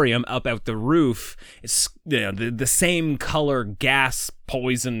crematorium up out the roof. It's the same color gas,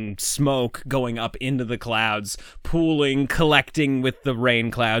 poison, smoke going up into the clouds, pooling, collecting with the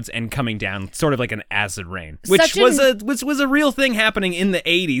rain clouds, and coming down, sort of like an acid rain, which was a real thing happening in the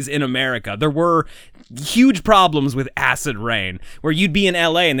 80s in America. There were huge problems with acid rain, where you'd be in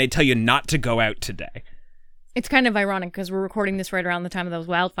LA and they'd tell you not to go out today. It's kind of ironic because we're recording this right around the time of those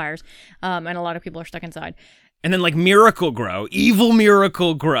wildfires, and a lot of people are stuck inside. And then like Miracle Grow, evil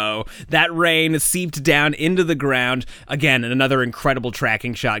Miracle Grow, that rain seeped down into the ground. Again, another incredible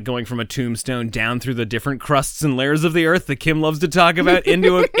tracking shot going from a tombstone down through the different crusts and layers of the earth that Kim loves to talk about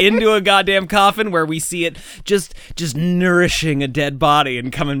into a goddamn coffin where we see it just nourishing a dead body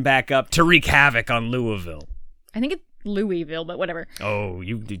and coming back up to wreak havoc on Louisville. I think it's Louisville, but whatever. Oh,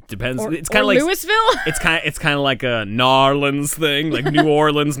 it depends. Or, it's kind of like Louisville. It's kind of like a Narlands thing, like New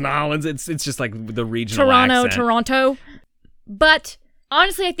Orleans, Narlands. It's just like the regional accent. Toronto. But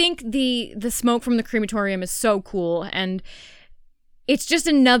honestly, I think the smoke from the crematorium is so cool, and it's just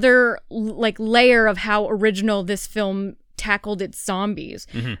another like layer of how original this film tackled its zombies.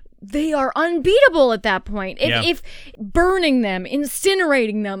 Mm-hmm. They are unbeatable at that point. If burning them,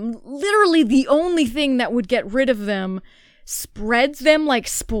 incinerating them, literally the only thing that would get rid of them spreads them like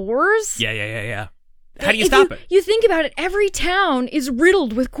spores. Yeah. How do you stop it? You think about it, every town is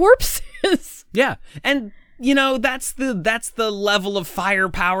riddled with corpses. Yeah, and that's the level of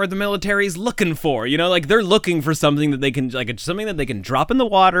firepower the military's looking for. Like they're looking for something that they can drop in the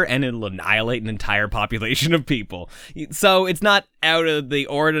water and it'll annihilate an entire population of people. So it's not out of the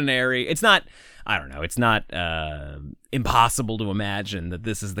ordinary. It's not, I don't know, it's not impossible to imagine that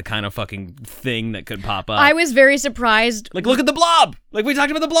this is the kind of fucking thing that could pop up. I was very surprised. Like, look at the Blob. Like we talked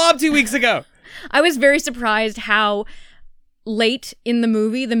about the Blob 2 weeks ago. I was very surprised how late in the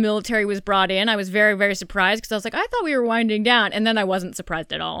movie the military was brought in. I was very, very surprised because I was like, I thought we were winding down, and then I wasn't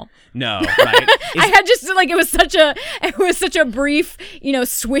surprised at all. No, right? I had just like it was such a brief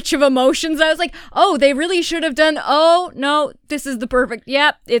switch of emotions. I was like, oh, they really should have done. Oh no, this is the perfect.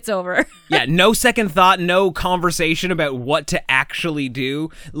 Yep, it's over. Yeah, no second thought, no conversation about what to actually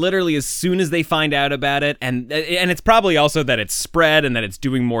do. Literally, as soon as they find out about it, and it's probably also that it's spread and that it's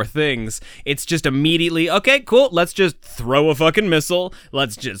doing more things. It's just immediately okay, cool. Let's just throw a fucking missile.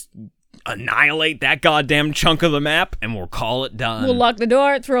 Let's just annihilate that goddamn chunk of the map and we'll call it done. We'll lock the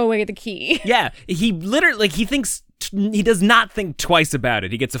door, throw away the key. Yeah, he literally he thinks he does not think twice about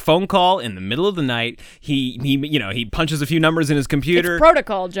it. He gets a phone call in the middle of the night. He punches a few numbers in his computer. It's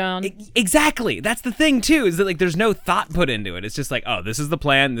protocol, John. Exactly. That's the thing too, is that like there's no thought put into it. It's just like, oh, this is the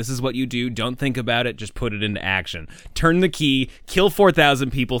plan. This is what you do. Don't think about it. Just put it into action. Turn the key, kill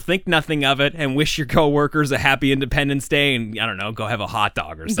 4,000 people, think nothing of it, and wish your coworkers a happy Independence Day and, I don't know, go have a hot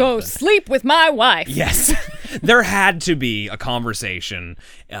dog or something. Go sleep with my wife. Yes. There had to be a conversation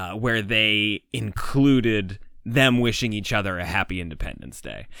where they included them wishing each other a happy Independence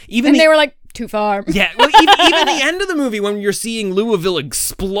Day. They were like, too far. Yeah, well, even the end of the movie when you're seeing Louisville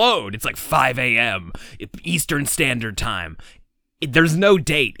explode, it's like 5 a.m. Eastern Standard Time. There's no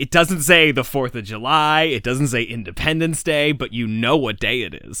date. It doesn't say the 4th of July. It doesn't say Independence Day, but you know what day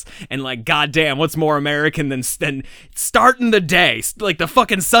it is. And like, goddamn, what's more American than starting the day? Like, the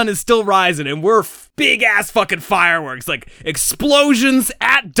fucking sun is still rising and we're big ass fucking fireworks. Like, explosions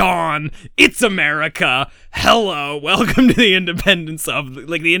at dawn. It's America. Hello. Welcome to the independence of,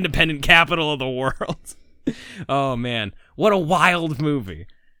 like, the independent capital of the world. Oh, man. What a wild movie.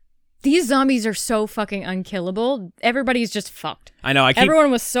 These zombies are so fucking unkillable. Everybody's just fucked. I know.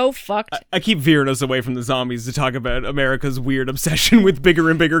 Everyone was so fucked. I keep veering us away from the zombies to talk about America's weird obsession with bigger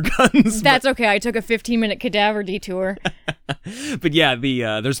and bigger guns. That's okay. I took a 15-minute cadaver detour. But yeah,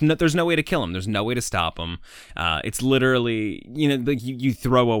 there's no way to kill him. There's no way to stop him. It's literally, like you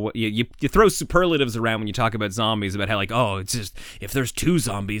throw superlatives around when you talk about zombies, about how like, oh, it's just if there's 2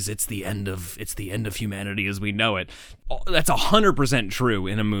 zombies, it's the end of humanity as we know it. That's 100% true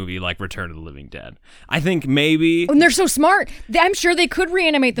in a movie like Return of the Living Dead. I think maybe. And they're so smart. I'm sure they could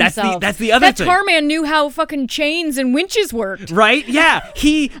reanimate themselves. That's the other thing. That Tarman knew how fucking chains and winches worked. Right? Yeah.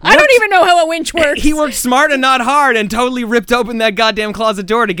 I don't even know how a winch works. He worked smart and not hard and totally ripped open that goddamn closet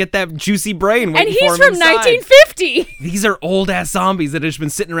door to get that juicy brain. And he's from 1950. These are old ass zombies that have just been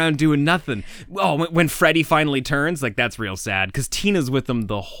sitting around doing nothing. Oh, when Freddy finally turns, like that's real sad because Tina's with them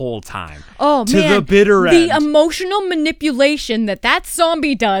the whole time. Oh, to man. The bitter end. The emotional manipulation that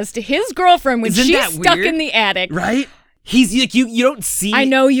zombie does to his girlfriend when she's stuck in the attic. Right? He's like, you don't see. I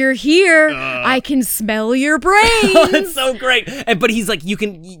know you're here. I can smell your brains. Oh, that's so great. But he's like, you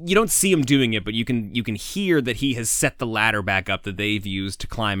don't see him doing it, but you can hear that he has set the ladder back up that they've used to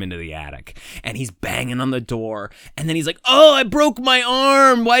climb into the attic. And he's banging on the door. And then he's like, oh, I broke my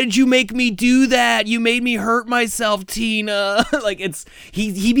arm. Why did you make me do that? You made me hurt myself, Tina. Like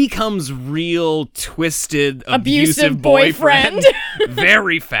he becomes real twisted, abusive boyfriend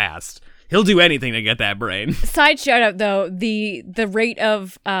very fast. He'll do anything to get that brain. Side shout out though, the rate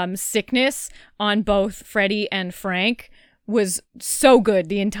of sickness on both Freddy and Frank was so good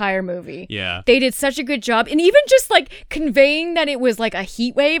the entire movie. Yeah. They did such a good job. And even just like conveying that it was like a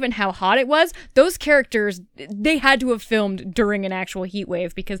heat wave and how hot it was, those characters, they had to have filmed during an actual heat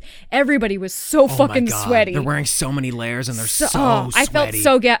wave because everybody was so fucking sweaty. They're wearing so many layers and they're so sweaty. I felt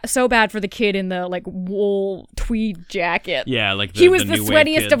so bad for the kid in the like wool tweed jacket. Yeah, like he was the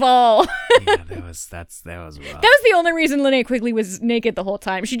sweatiest of all. Yeah, that was rough. That was the only reason Linnea Quigley was naked the whole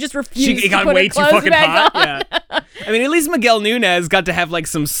time. She just refused She got to put way her too clothes fucking back hot. on. Yeah. I mean, at least Miguel Nunez got to have like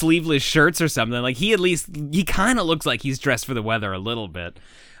some sleeveless shirts or something. Like he kind of looks like he's dressed for the weather a little bit.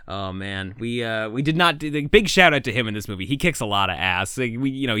 Oh man, we did not do big shout out to him in this movie. He kicks a lot of ass. Like,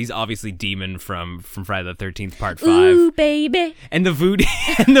 he's obviously Demon from Friday the 13th Part 5. Ooh, baby. And the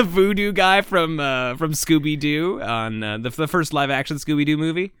voodoo guy from Scooby Doo on the first live action Scooby Doo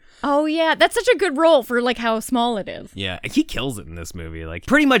movie. Oh yeah, that's such a good role for like how small it is. Yeah, he kills it in this movie. Like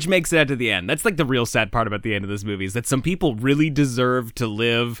pretty much makes it out to the end. That's like the real sad part about the end of this movie is that some people really deserve to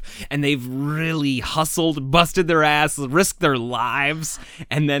live and they've really hustled, busted their ass, risked their lives,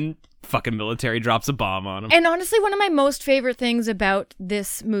 and then fucking military drops a bomb on them. And honestly, one of my most favorite things about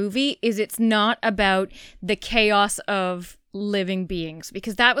this movie is it's not about the chaos of living beings,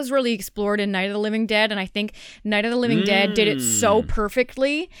 because that was really explored in Night of the Living Dead, and I think Night of the Living Dead did it so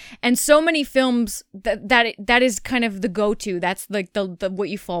perfectly. And so many films that is kind of the go-to. That's like the what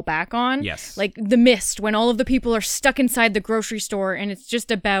you fall back on. Yes. Like The Mist, when all of the people are stuck inside the grocery store, and it's just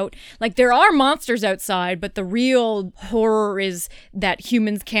about like there are monsters outside, but the real horror is that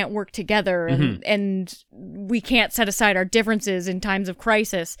humans can't work together and we can't set aside our differences in times of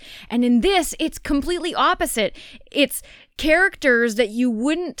crisis. And in this, it's completely opposite. It's characters that you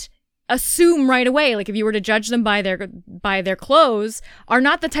wouldn't assume right away, like if you were to judge them by their clothes, are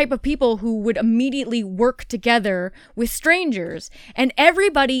not the type of people who would immediately work together with strangers. And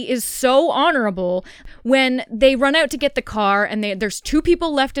everybody is so honorable. When they run out to get the car and there's 2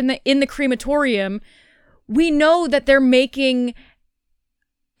 people left in the crematorium, we know that they're making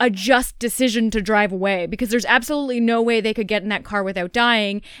a just decision to drive away, because there's absolutely no way they could get in that car without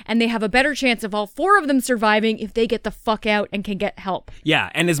dying, and they have a better chance of all 4 of them surviving if they get the fuck out and can get help. Yeah,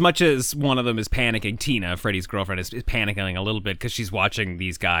 and as much as one of them is panicking, Tina, Freddie's girlfriend, is panicking a little bit because she's watching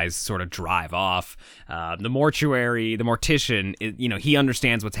these guys sort of drive off. The mortician, he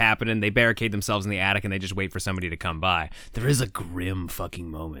understands what's happening. They barricade themselves in the attic and they just wait for somebody to come by. There is a grim fucking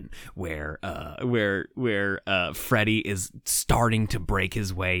moment where Freddie is starting to break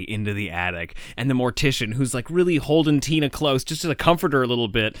his way into the attic, and the mortician, who's like really holding Tina close just to comfort her a little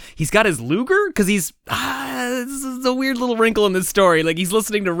bit, he's got his Luger because he's this is a weird little wrinkle in this story. Like, he's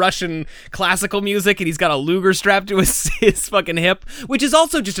listening to Russian classical music and he's got a Luger strapped to his fucking hip, which is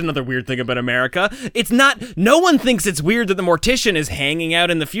also just another weird thing about America. No one thinks it's weird that the mortician is hanging out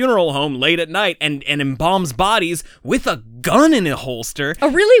in the funeral home late at night and embalms bodies with a gun in a holster. A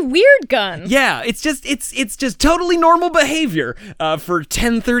really weird gun. Yeah, it's just totally normal behavior for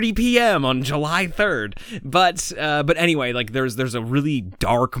 10:30 p.m. on July 3rd. But anyway, like there's a really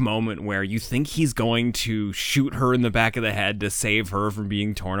dark moment where you think he's going to shoot her in the back of the head to save her from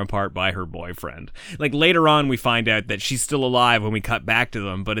being torn apart by her boyfriend. Like later on we find out that she's still alive when we cut back to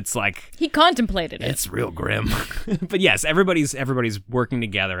them, but it's like he contemplated it. It's real grim. But yes, everybody's working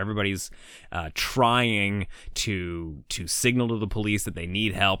together. Everybody's trying to signal to the police that they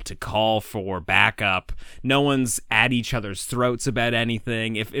need help, to call for backup. No one's at each other's throats about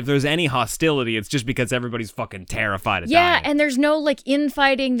anything. If there's any hostility, it's just because everybody's fucking terrified of dying. Yeah, and there's no like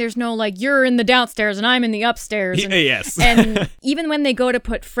infighting. There's no like you're in the downstairs and I'm in the upstairs. And, yes. And even when they go to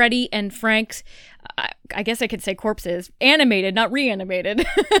put Freddie and Frank's, I guess I could say corpses, animated, not reanimated,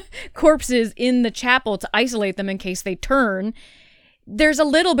 corpses in the chapel to isolate them in case they turn, there's a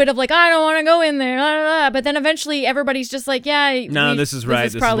little bit of like, I don't want to go in there, blah, blah, blah. But then eventually everybody's just like, yeah, no, this is right.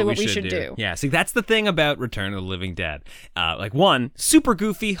 This is probably what we should do. Yeah, see, that's the thing about Return of the Living Dead. One, super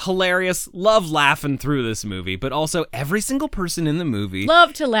goofy, hilarious, love laughing through this movie, but also every single person in the movie.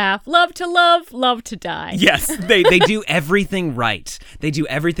 Love to laugh, love to love, love to die. Yes, they do everything right. They do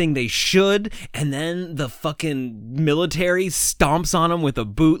everything they should, and then the fucking military stomps on them with a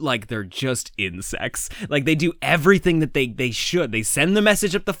boot like they're just insects. Like, they do everything that they should. They send the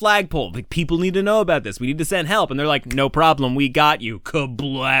message up the flagpole. Like, people need to know about this. We need to send help. And they're like, no problem. We got you.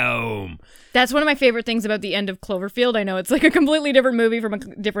 Kabloom. That's one of my favorite things about the end of Cloverfield. I know it's like a completely different movie from a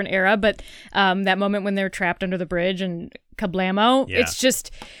different era, but that moment when they're trapped under the bridge and kablamo, It's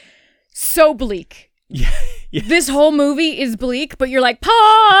just so bleak. Yeah. This whole movie is bleak, but you're like,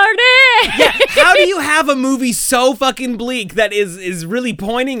 party! Yeah, how do you have a movie so fucking bleak that is really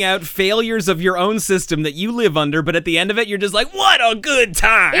pointing out failures of your own system that you live under, but at the end of it, you're just like, what a good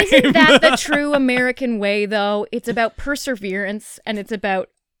time! Isn't that the true American way, though? It's about perseverance, and it's about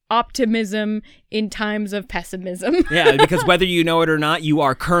optimism in times of pessimism. Yeah, because whether you know it or not, you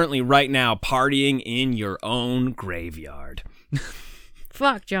are currently right now partying in your own graveyard.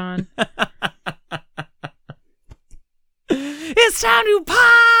 Fuck, John. It's time to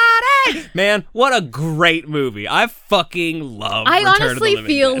party! Man, what a great movie. I fucking love I Return of the honestly Living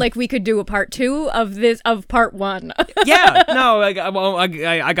feel Dead. like we could do a part 2 of part 1. Yeah, no, I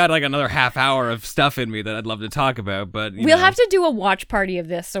got like another half hour of stuff in me that I'd love to talk about, but we'll have to do a watch party of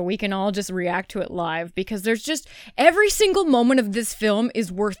this so we can all just react to it live, because there's just every single moment of this film is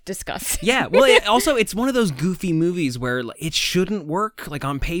worth discussing. Yeah, well, it's one of those goofy movies where it shouldn't work. Like,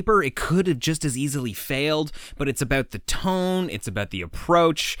 on paper, it could have just as easily failed, but it's about the tone, it's about the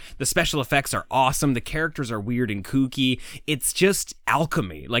approach, the special effects are awesome, the characters are weird and kooky. It's just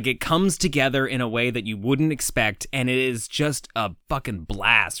alchemy. Like, it comes together in a way that you wouldn't expect, and it is just a fucking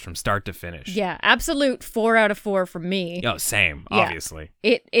blast from start to finish. Yeah, absolute 4 out of 4 from me. Oh, same, Yeah. obviously.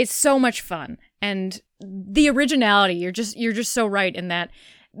 It's so much fun, and the originality, you're just so right in that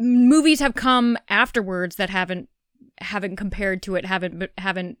movies have come afterwards that haven't compared to it,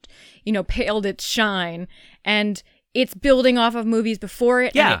 haven't paled its shine, and it's building off of movies before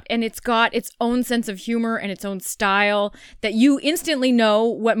it, yeah. and it's got its own sense of humor and its own style that you instantly know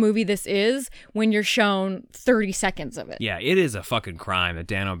what movie this is when you're shown 30 seconds of it. Yeah, it is a fucking crime that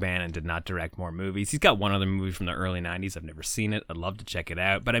Dan O'Bannon did not direct more movies. He's got one other movie from the early 90s. I've never seen it. I'd love to check it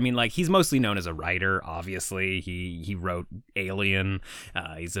out. But I mean, like, he's mostly known as a writer, obviously. He wrote Alien.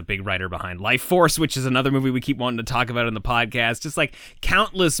 He's a big writer behind Life Force, which is another movie we keep wanting to talk about in the podcast. Just like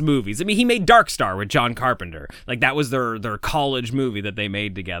countless movies. I mean, he made Dark Star with John Carpenter. Like, that was their college movie that they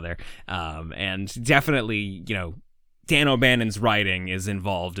made together. And definitely, Dan O'Bannon's writing is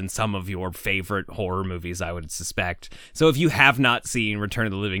involved in some of your favorite horror movies, I would suspect. So if you have not seen Return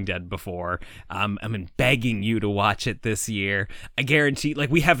of the Living Dead before, I'm begging you to watch it this year. I guarantee,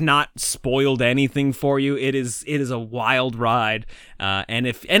 like, we have not spoiled anything for you. It is a wild ride. And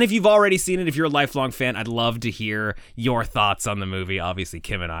if you've already seen it, if you're a lifelong fan, I'd love to hear your thoughts on the movie. Obviously,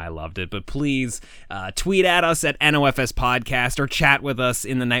 Kim and I loved it, but please tweet at us at NOFS Podcast or chat with us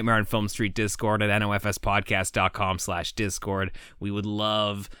in the Nightmare on Film Street Discord at nofspodcast.com/Discord. We would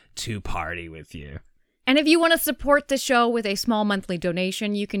love to party with you. And if you want to support the show with a small monthly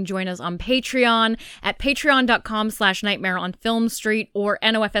donation, you can join us on Patreon at patreon.com/nightmareonfilmstreet or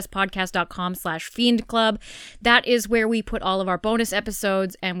nofspodcast.com/fiendclub. That is where we put all of our bonus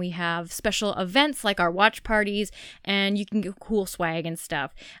episodes, and we have special events like our watch parties, and you can get cool swag and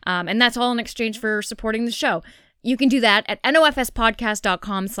stuff. And that's all in exchange for supporting the show. You can do that at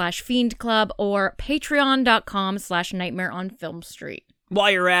nofspodcast.com/fiendclub or patreon.com/nightmareonfilmstreet.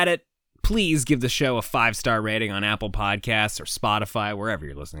 While you're at it, please give the show a 5-star rating on Apple Podcasts or Spotify, wherever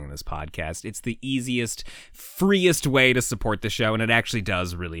you're listening to this podcast. It's the easiest, freest way to support the show, and it actually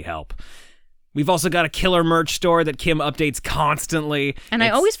does really help. We've also got a killer merch store that Kim updates constantly. And I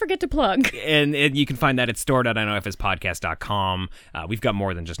always forget to plug. And you can find that at store.nofspodcast.com. We've got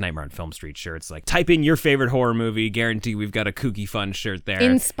more than just Nightmare on Film Street shirts. Like, type in your favorite horror movie. Guarantee we've got a kooky fun shirt there.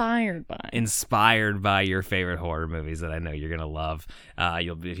 Inspired by your favorite horror movies that I know you're going to love.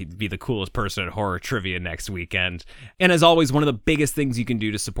 You'll be the coolest person at horror trivia next weekend. And as always, one of the biggest things you can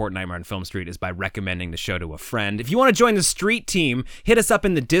do to support Nightmare on Film Street is by recommending the show to a friend. If you want to join the street team, hit us up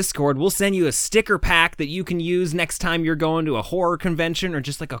in the Discord. We'll send you a sticker pack that you can use next time you're going to a horror convention or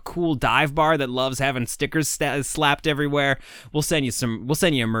just like a cool dive bar that loves having stickers slapped everywhere. We'll send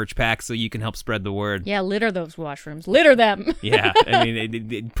you a merch pack so you can help spread the word. Yeah, litter those washrooms. Litter them. Yeah, I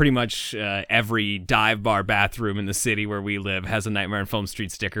mean, pretty much every dive bar bathroom in the city where we live has a Nightmare on Film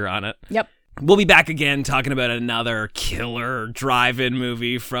Street sticker on it. Yep. We'll be back again talking about another killer drive-in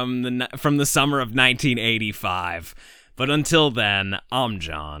movie from the summer of 1985. But until then, I'm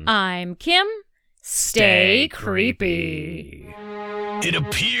John. I'm Kim. Stay creepy. It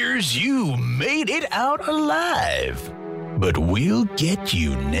appears you made it out alive, but we'll get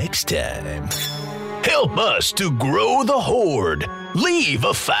you next time. Help us to grow the horde. Leave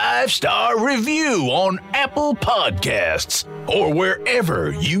a 5-star review on Apple Podcasts or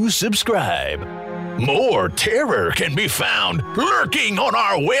wherever you subscribe. More terror can be found lurking on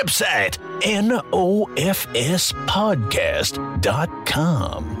our website,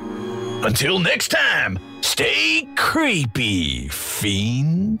 nofspodcast.com. Until next time, stay creepy,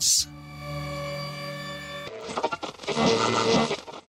 fiends.